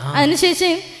വായിച്ചു.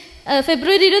 അതിനുശേഷം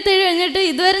ഫെബ്രുവരി 27 കഴിഞ്ഞിട്ട്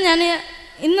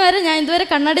ഇന്ന് വരെ ഞാൻ ഇതുവരെ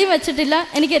കണ്ണടയും വെച്ചിട്ടില്ല.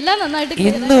 എനിക്കെല്ലാം നന്നായിട്ട്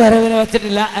ഇന്ന് വരെ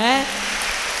വെച്ചിട്ടില്ല.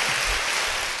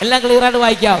 എല്ലാം ക്ലിയറായിട്ട്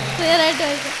വായിക്കാം.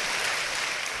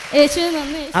 യേശുവേ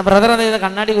നന്ദി. ആ ബ്രദർ എന്താ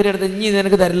കണ്ണാടി കൂരി എടുത്ത് ഇനി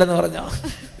നിനക്ക് തരില്ലെന്ന് പറഞ്ഞോ?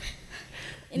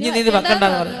 ഇനി നീ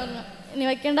വെക്കണ്ടെന്ന് പറഞ്ഞു. ഇനി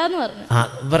വെക്കണ്ടെന്ന് പറഞ്ഞു. ആ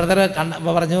ബ്രദർ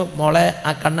പറഞ്ഞു, മോളെ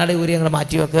ആ കണ്ണാടി കൂരി ഞങ്ങൾ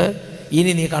മാറ്റി വെക്ക്,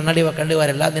 ഇനി നീ കണ്ണാടി വെക്കേണ്ടി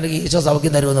വരില്ല, നിനക്ക് ഈശോ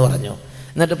സൗഖ്യം തരുമെന്ന് പറഞ്ഞു.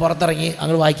 എന്നിട്ട് പുറത്തിറങ്ങി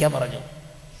അങ്ങ് വായിക്കാൻ പറഞ്ഞു.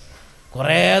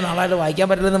 കുറേ നാളായിട്ട് വായിക്കാൻ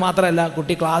പറ്റില്ലെന്ന് മാത്രമല്ല,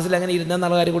 കുട്ടി ക്ലാസ്സിൽ എങ്ങനെ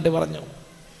ഇരുന്നെന്നുള്ള കാര്യം കുട്ടി പറഞ്ഞു.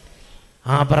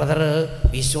 ആ ബ്രദർ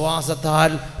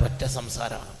വിശ്വാസത്താൽ ഒറ്റ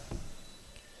സംസാരമാണ്.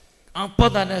 അപ്പോൾ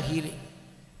തന്നെ ഹീലിംഗ്.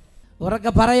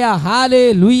 ഉറക്കെ പറയാ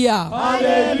ഹല്ലേലൂയ.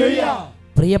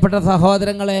 പ്രിയപ്പെട്ട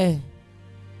സഹോദരങ്ങളെ,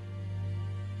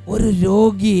 ഒരു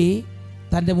രോഗി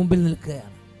തൻ്റെ മുമ്പിൽ നിൽക്കുകയാണ്.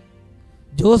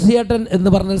 ജോസിയേട്ടൻ എന്ന്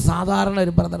പറഞ്ഞൊരു സാധാരണ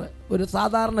ഒരു ബ്രദർ,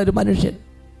 സാധാരണ ഒരു മനുഷ്യൻ.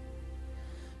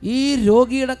 ഈ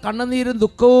രോഗിയുടെ കണ്ണുനീരും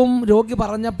ദുഃഖവും രോഗി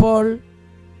പറഞ്ഞപ്പോൾ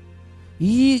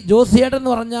ഈ ജോസിയേട്ടൻ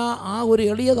എന്ന് പറഞ്ഞ ആ ഒരു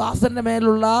എളിയ ദാസൻ്റെ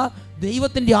മേലുള്ള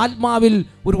ദൈവത്തിൻ്റെ ആത്മാവിൽ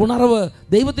ഒരു ഉണർവ്,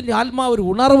 ഒരു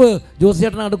ഉണർവ്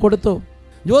ജോസിയേട്ടൻ അങ്ങോട്ട് കൊടുത്തു.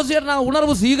 ജോസിയേട്ടൻ ആ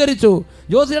ഉണർവ് സ്വീകരിച്ചു.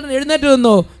 ജോസിയേട്ടൻ എഴുന്നേറ്റ്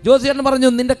നിന്നു. ജോസിയേട്ടൻ പറഞ്ഞു,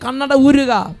 നിന്റെ കണ്ണട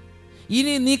ഊരുക,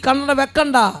 ഇനി നീ കണ്ണട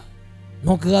വെക്കണ്ട.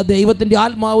 നോക്കുക, ദൈവത്തിൻ്റെ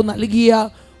ആത്മാവ് നൽകിയ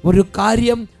ഒരു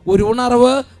കാര്യം, ഒരു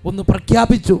ഉണർവ് ഒന്ന്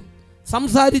പ്രഖ്യാപിച്ചു,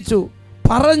 സംസാരിച്ചു,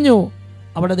 പറഞ്ഞു.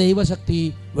 അവിടെ ദൈവശക്തി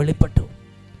വെളിപ്പെട്ടു.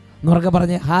 എന്നുറക്കെ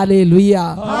പറഞ്ഞ് ഹല്ലേലൂയ.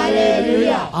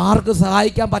 ആർക്കും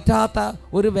സഹായിക്കാൻ പറ്റാത്ത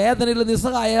ഒരു വേദനയിൽ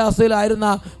നിസ്സഹായാവസ്ഥയിലായിരുന്ന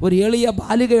ഒരു എളിയ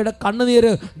ബാലികയുടെ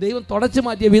കണ്ണുനീര് ദൈവം തുടച്ചു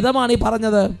മാറ്റിയ വിധമാണ് ഈ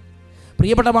പറഞ്ഞത്.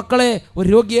 പ്രിയപ്പെട്ട മക്കളെ, ഒരു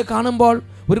രോഗിയെ കാണുമ്പോൾ,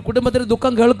 ഒരു കുടുംബത്തിന്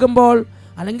ദുഃഖം കേൾക്കുമ്പോൾ,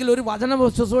 അല്ലെങ്കിൽ ഒരു വചന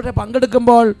ശുശ്രൂഷ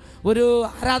പങ്കെടുക്കുമ്പോൾ, ഒരു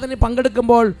ആരാധന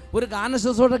പങ്കെടുക്കുമ്പോൾ, ഒരു ഗാന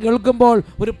ശുശ്രൂഷ കേൾക്കുമ്പോൾ,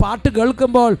 ഒരു പാട്ട്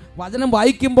കേൾക്കുമ്പോൾ, വചനം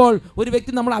വായിക്കുമ്പോൾ, ഒരു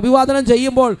വ്യക്തി നമ്മൾ അഭിവാദനം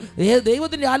ചെയ്യുമ്പോൾ,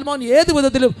 ദൈവത്തിൻ്റെ ആത്മാവിന് ഏത്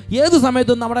വിധത്തിലും ഏത്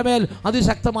സമയത്തും നമ്മുടെ മേൽ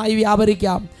അതിശക്തമായി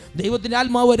വ്യാപരിക്കാം. ദൈവത്തിൻ്റെ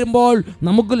ആത്മാവ് വരുമ്പോൾ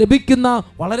നമുക്ക് ലഭിക്കുന്ന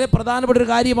വളരെ പ്രധാനപ്പെട്ട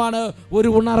ഒരു കാര്യമാണ് ഒരു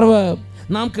ഉണർവ്.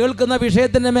 നാം കേൾക്കുന്ന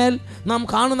വിഷയത്തിൻ്റെ മേൽ, നാം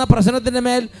കാണുന്ന പ്രശ്നത്തിൻ്റെ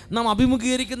മേൽ, നാം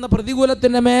അഭിമുഖീകരിക്കുന്ന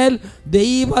പ്രതികൂലത്തിൻ്റെ മേൽ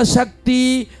ദൈവശക്തി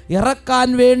ഇറക്കാൻ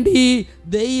വേണ്ടി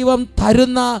ദൈവം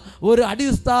തരുന്ന ഒരു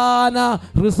അടിസ്ഥാന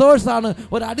റിസോഴ്സാണ്,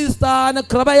 ഒരു അടിസ്ഥാന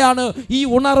കൃപയാണ് ഈ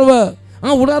ഉണർവ്. ആ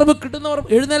ഉണർവ് കിട്ടുന്നവർ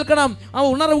എഴുന്നേൽക്കണം. ആ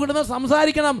ഉണർവ് കിട്ടുന്നവർ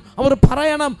സംസാരിക്കണം, അവർ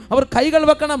പറയണം, അവർ കൈകൾ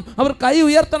വെക്കണം, അവർ കൈ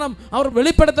ഉയർത്തണം, അവർ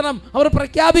വെളിപ്പെടുത്തണം, അവർ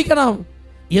പ്രഖ്യാപിക്കണം.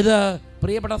 ഇത്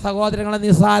പ്രിയപ്പെട്ട സഹോദരങ്ങളെ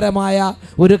നിസ്സാരമായ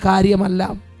ഒരു കാര്യമല്ല.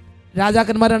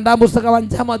 രാജാക്കന്മാർ 2-ാം പുസ്തകം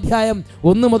 5-ാം അധ്യായം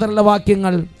 1 മുതലുള്ള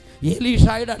വാക്യങ്ങൾ.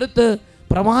 എലീഷായുടെ അടുത്ത്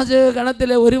പ്രവാചക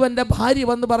ഗണത്തിലെ ഒരുവൻ്റെ ഭാര്യ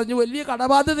വന്ന് പറഞ്ഞു, വലിയ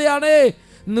കടബാധ്യതയാണ്,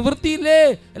 നിവൃത്തിയില്ലേ,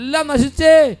 എല്ലാം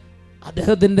നശിച്ചേ.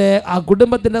 അദ്ദേഹത്തിൻ്റെ ആ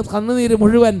കുടുംബത്തിൻ്റെ കണ്ണുനീര്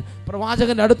മുഴുവൻ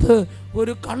പ്രവാചകൻ്റെ അടുത്ത്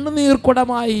ഒരു കണ്ണുനീർ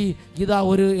കുടമായി ഇതാ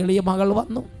ഒരു എളിയ മകൾ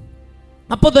വന്നു.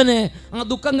 അപ്പോൾ തന്നെ ആ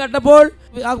ദുഃഖം കേട്ടപ്പോൾ,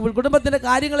 ആ കുടുംബത്തിൻ്റെ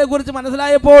കാര്യങ്ങളെക്കുറിച്ച്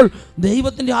മനസ്സിലായപ്പോൾ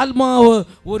ദൈവത്തിൻ്റെ ആത്മാവ്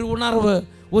ഒരു ഉണർവ്,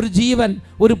 ഒരു ജീവൻ,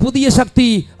 ഒരു പുതിയ ശക്തി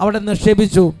അവിടെ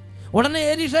നിക്ഷേപിച്ചു. ഉടനെ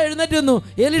എലീഷ എഴുന്നേറ്റ് വന്നു.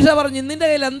 എലീഷ പറഞ്ഞു, നിൻ്റെ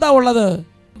കയ്യിൽ എന്താ ഉള്ളത്?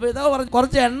 പിതാവ് പറഞ്ഞു,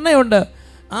 കുറച്ച് എണ്ണയുണ്ട്.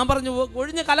 പറഞ്ഞു,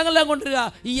 ഒഴിഞ്ഞ കലങ്ങളെല്ലാം കൊണ്ടുവരിക,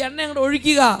 ഈ എണ്ണ അങ്ങോട്ട്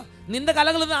ഒഴിക്കുക, നിന്റെ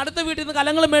കലങ്ങളിൽ നിന്ന് അടുത്ത വീട്ടിൽ നിന്ന്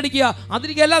കലങ്ങൾ മേടിക്കുക,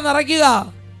 അതിലേക്കെല്ലാം നിറയ്ക്കുക.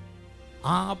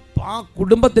 ആ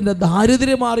കുടുംബത്തിൻ്റെ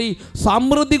ദാരിദ്ര്യം മാറി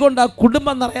സമൃദ്ധി കൊണ്ട് ആ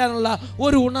കുടുംബം നിറയാനുള്ള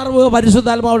ഒരു ഉണർവ്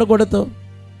പരിശുദ്ധാത്മാവ് കൊടുത്തു.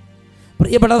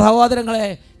 പ്രിയപ്പെട്ട സഹോദരങ്ങളെ,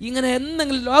 ഇങ്ങനെ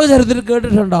എന്തെങ്കിലും ലോകചരിത്രത്തിൽ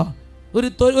കേട്ടിട്ടുണ്ടോ?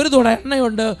 ഒരു തുട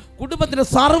എണ്ണയുണ്ട്, കുടുംബത്തിൻ്റെ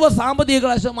സർവ്വ സാമ്പത്തിക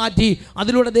ക്ലേശം മാറ്റി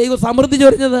അതിലൂടെ ദൈവം സമൃദ്ധി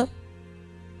ചൊരിഞ്ഞത്.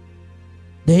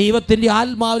 ദൈവത്തിൻ്റെ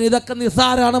ആത്മാവിന് ഇതൊക്കെ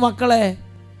നിസ്സാരമാണ് മക്കളെ.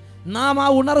 നാം ആ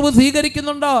ഉണർവ്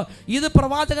സ്വീകരിക്കുന്നുണ്ടോ? ഇത്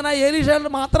പ്രവാചകനായ എലീഷയിൽ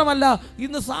മാത്രമല്ല,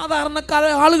 ഇന്ന് സാധാരണക്കാര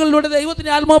ആളുകളിലൂടെ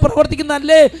ദൈവത്തിൻ്റെ ആത്മാവ്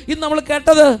പ്രവർത്തിക്കുന്നതല്ലേ ഇന്ന് നമ്മൾ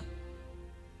കേട്ടത്.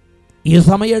 ഈ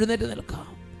സമയം എഴുന്നേറ്റ് നിൽക്കാം.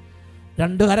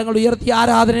 രണ്ട് കരങ്ങൾ ഉയർത്തി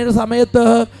ആരാധനയുടെ സമയത്ത്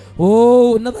ഓ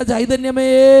ഉന്നത ചൈതന്യമേ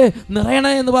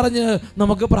നിറയണേ എന്ന് പറഞ്ഞ്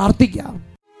നമുക്ക് പ്രാർത്ഥിക്കാം.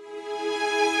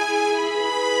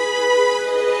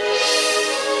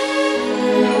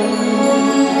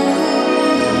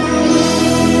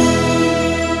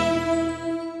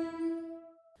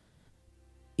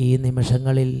 ഈ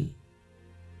നിമിഷങ്ങളിൽ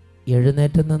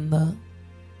എഴുന്നേറ്റ് നിന്ന്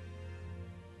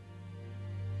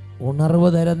ഉണർവ്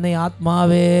തരുന്ന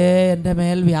ആത്മാവേ എൻ്റെ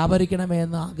മേൽ വ്യാപരിക്കണമേ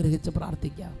എന്ന് ആഗ്രഹിച്ച്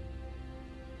പ്രാർത്ഥിക്കാം.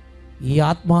 ഈ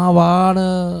ആത്മാവാണ്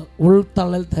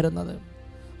ഉൾത്തള്ളൽ തരുന്നത്.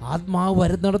 ആത്മാവ്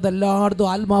വരുന്നിടത്ത്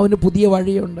എല്ലായിടത്തും ആത്മാവിന് പുതിയ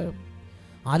വഴിയുണ്ട്.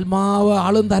 ആത്മാവ്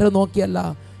ആളും തരം നോക്കിയല്ല,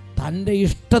 തൻ്റെ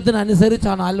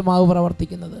ഇഷ്ടത്തിനനുസരിച്ചാണ് ആത്മാവ്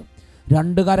പ്രവർത്തിക്കുന്നത്.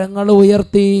 രണ്ട് കരങ്ങൾ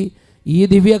ഉയർത്തി ഈ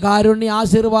ദിവ്യകാരുണ്യ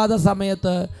ആശീർവാദ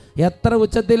സമയത്ത് എത്ര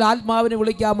ഉച്ചത്തിൽ ആത്മാവിനെ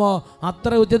വിളിക്കാമോ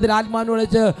അത്ര ഉച്ചത്തിൽ ആത്മാവിനെ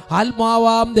വിളിച്ച്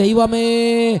ആത്മാവാം ദൈവമേ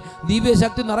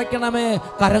ദിവ്യശക്തി നിറയ്ക്കണമേ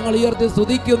കരങ്ങൾ ഉയർത്തി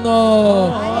സ്തുതിക്കുന്നു.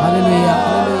 ഹല്ലേലൂയ,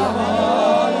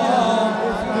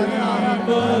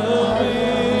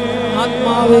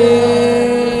 ആത്മാവേ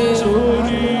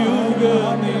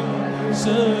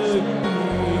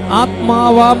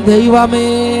ആത്മാവാം ദൈവമേ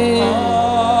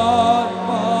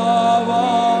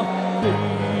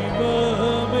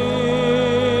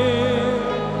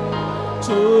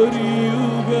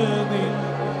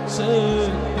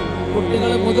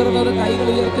കുട്ടികളെ മുതിർന്നവർ കൈകൾ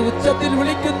ഉയർത്തി ഉച്ചത്തിൽ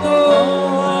വിളിക്കുന്നു.